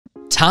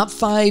Top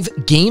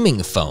 5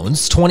 Gaming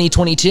Phones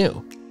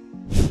 2022.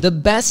 The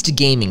best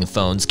gaming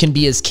phones can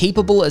be as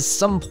capable as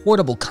some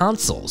portable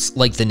consoles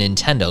like the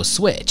Nintendo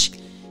Switch,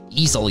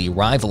 easily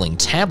rivaling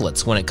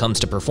tablets when it comes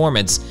to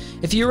performance.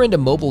 If you're into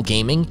mobile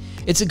gaming,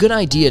 it's a good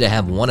idea to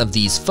have one of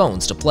these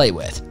phones to play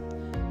with.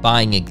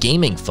 Buying a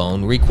gaming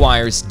phone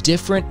requires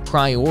different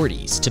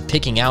priorities to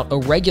picking out a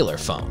regular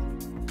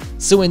phone.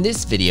 So in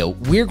this video,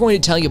 we're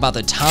going to tell you about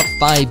the top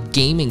 5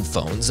 gaming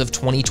phones of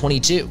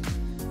 2022.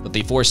 But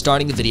before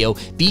starting the video,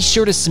 be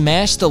sure to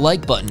smash the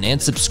like button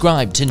and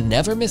subscribe to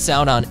never miss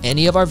out on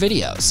any of our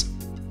videos.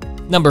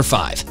 Number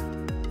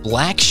 5.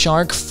 Black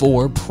Shark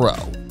 4 Pro.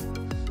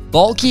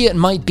 Bulky it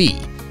might be,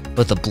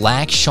 but the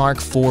Black Shark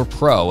 4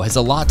 Pro has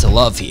a lot to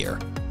love here.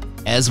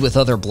 As with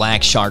other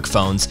Black Shark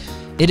phones,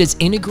 it has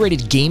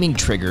integrated gaming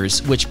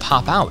triggers which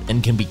pop out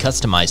and can be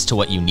customized to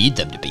what you need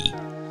them to be.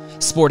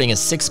 Sporting a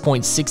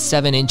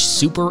 6.67-inch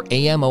Super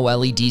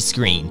AMOLED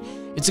screen,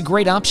 it's a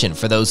great option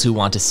for those who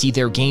want to see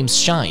their games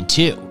shine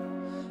too.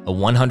 A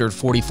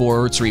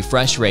 144Hz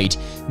refresh rate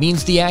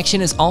means the action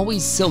is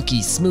always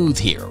silky smooth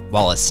here,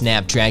 while a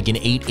Snapdragon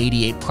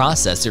 888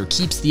 processor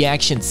keeps the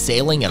action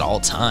sailing at all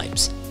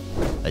times.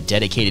 A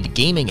dedicated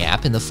gaming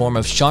app in the form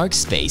of Shark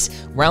Space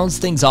rounds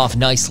things off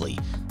nicely,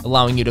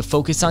 allowing you to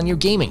focus on your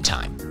gaming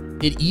time.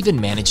 It even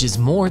manages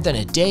more than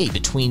a day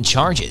between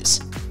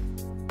charges.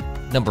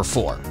 Number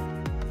 4.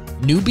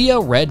 Nubia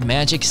Red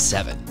Magic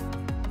 7.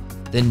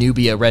 The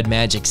Nubia Red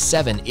Magic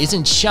 7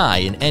 isn't shy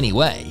in any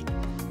way.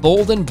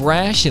 Bold and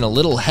brash and a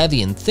little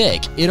heavy and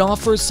thick, it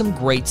offers some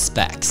great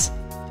specs.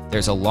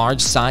 There's a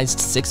large-sized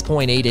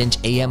 6.8-inch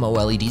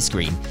AMOLED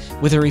screen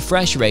with a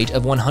refresh rate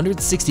of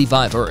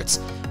 165 Hz,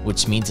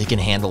 which means it can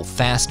handle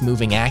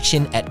fast-moving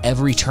action at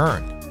every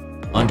turn.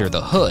 Under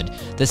the hood,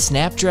 the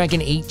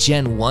Snapdragon 8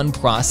 Gen 1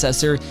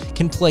 processor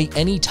can play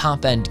any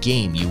top-end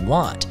game you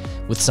want,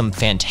 with some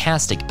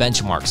fantastic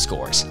benchmark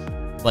scores.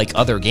 Like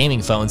other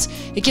gaming phones,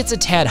 it gets a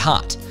tad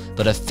hot,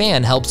 but a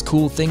fan helps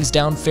cool things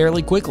down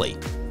fairly quickly.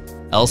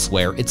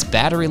 Elsewhere, its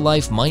battery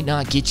life might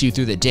not get you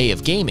through the day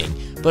of gaming,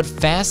 but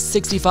fast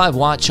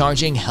 65-watt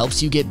charging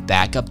helps you get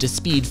back up to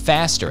speed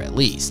faster at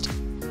least.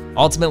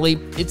 Ultimately,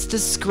 it's the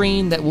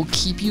screen that will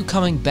keep you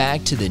coming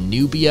back to the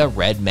Nubia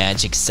Red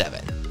Magic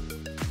 7.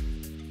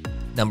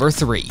 Number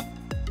 3.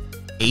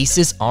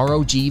 Asus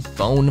ROG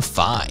Phone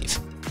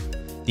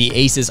 5. The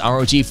Asus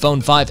ROG Phone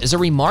 5 is a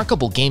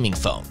remarkable gaming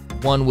phone,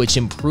 one which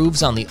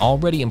improves on the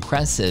already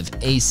impressive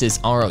Asus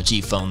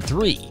ROG Phone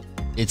 3.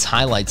 Its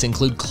highlights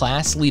include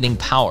class-leading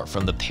power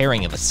from the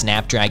pairing of a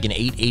Snapdragon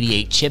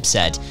 888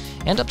 chipset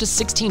and up to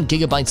 16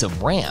 GB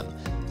of RAM,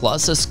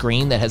 plus a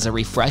screen that has a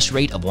refresh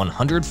rate of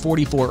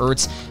 144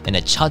 Hz and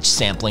a touch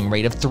sampling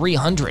rate of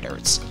 300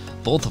 Hz,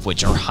 both of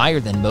which are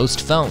higher than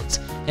most phones,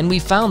 and we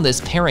found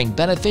this pairing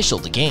beneficial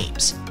to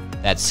games.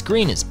 That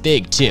screen is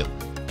big too,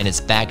 and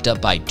it's backed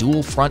up by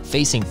dual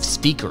front-facing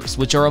speakers,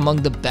 which are among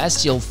the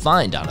best you'll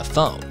find on a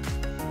phone.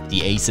 The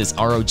Asus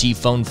ROG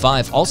Phone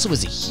 5 also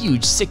has a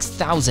huge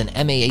 6000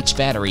 mAh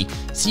battery,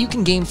 so you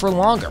can game for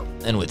longer,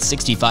 and with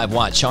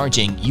 65-watt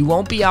charging, you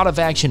won't be out of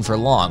action for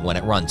long when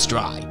it runs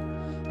dry.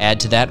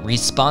 Add to that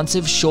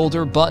responsive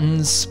shoulder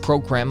buttons,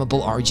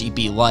 programmable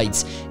RGB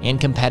lights,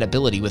 and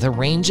compatibility with a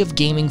range of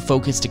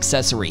gaming-focused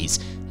accessories,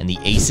 and the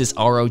Asus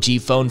ROG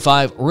Phone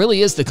 5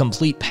 really is the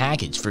complete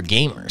package for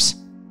gamers.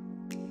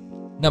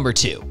 Number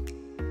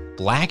 2.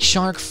 Black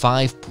Shark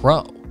 5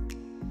 Pro.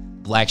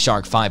 Black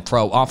Shark 5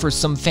 Pro offers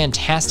some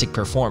fantastic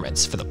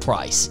performance for the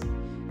price,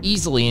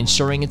 easily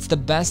ensuring it's the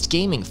best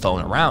gaming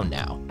phone around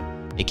now.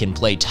 It can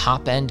play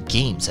top-end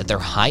games at their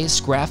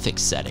highest graphics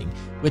setting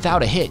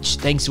without a hitch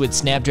thanks to its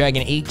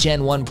Snapdragon 8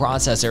 Gen 1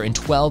 processor and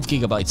 12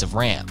 GB of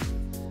RAM.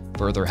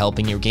 Further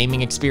helping your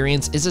gaming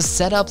experience is a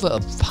setup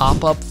of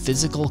pop-up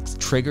physical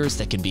triggers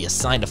that can be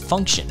assigned a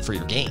function for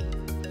your game.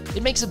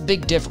 It makes a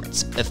big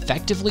difference,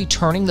 effectively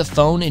turning the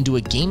phone into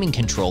a gaming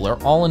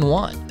controller all in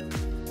one.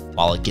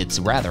 While it gets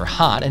rather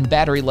hot and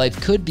battery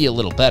life could be a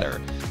little better,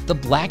 the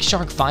Black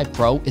Shark 5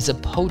 Pro is a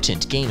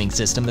potent gaming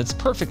system that's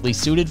perfectly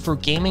suited for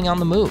gaming on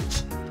the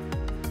move.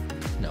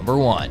 Number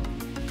 1.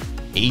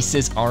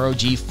 Asus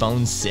ROG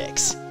Phone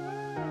 6.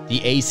 The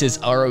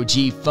Asus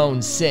ROG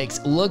Phone 6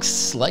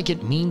 looks like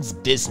it means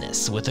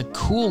business with a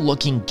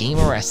cool-looking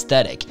gamer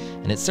aesthetic,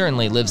 and it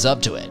certainly lives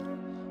up to it.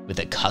 With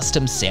a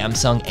custom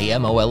Samsung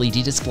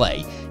AMOLED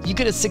display, you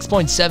get a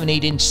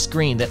 6.78-inch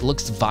screen that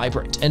looks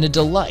vibrant and a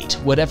delight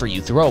whatever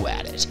you throw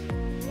at it.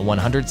 A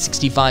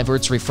 165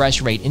 Hz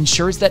refresh rate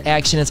ensures that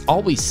action is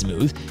always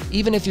smooth,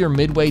 even if you're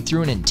midway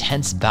through an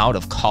intense bout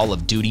of Call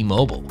of Duty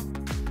Mobile.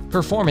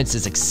 Performance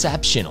is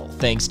exceptional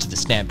thanks to the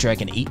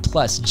Snapdragon 8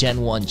 Plus Gen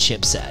 1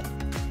 chipset.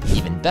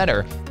 Even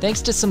better,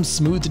 thanks to some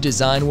smooth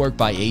design work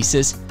by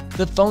Asus,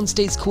 the phone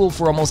stays cool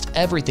for almost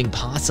everything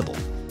possible,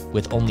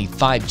 with only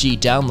 5G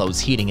downloads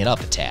heating it up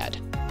a tad.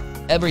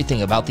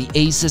 Everything about the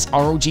Asus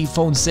ROG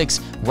Phone 6,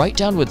 right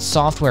down to its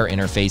software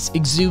interface,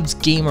 exudes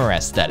gamer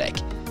aesthetic,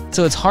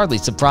 so it's hardly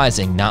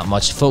surprising not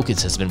much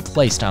focus has been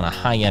placed on a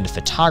high-end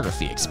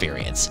photography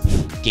experience.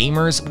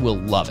 Gamers will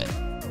love it.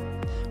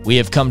 We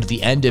have come to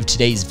the end of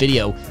today's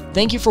video.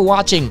 Thank you for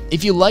watching.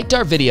 If you liked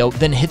our video,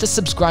 then hit the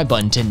subscribe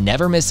button to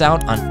never miss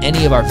out on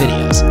any of our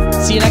videos.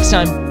 See you next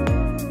time.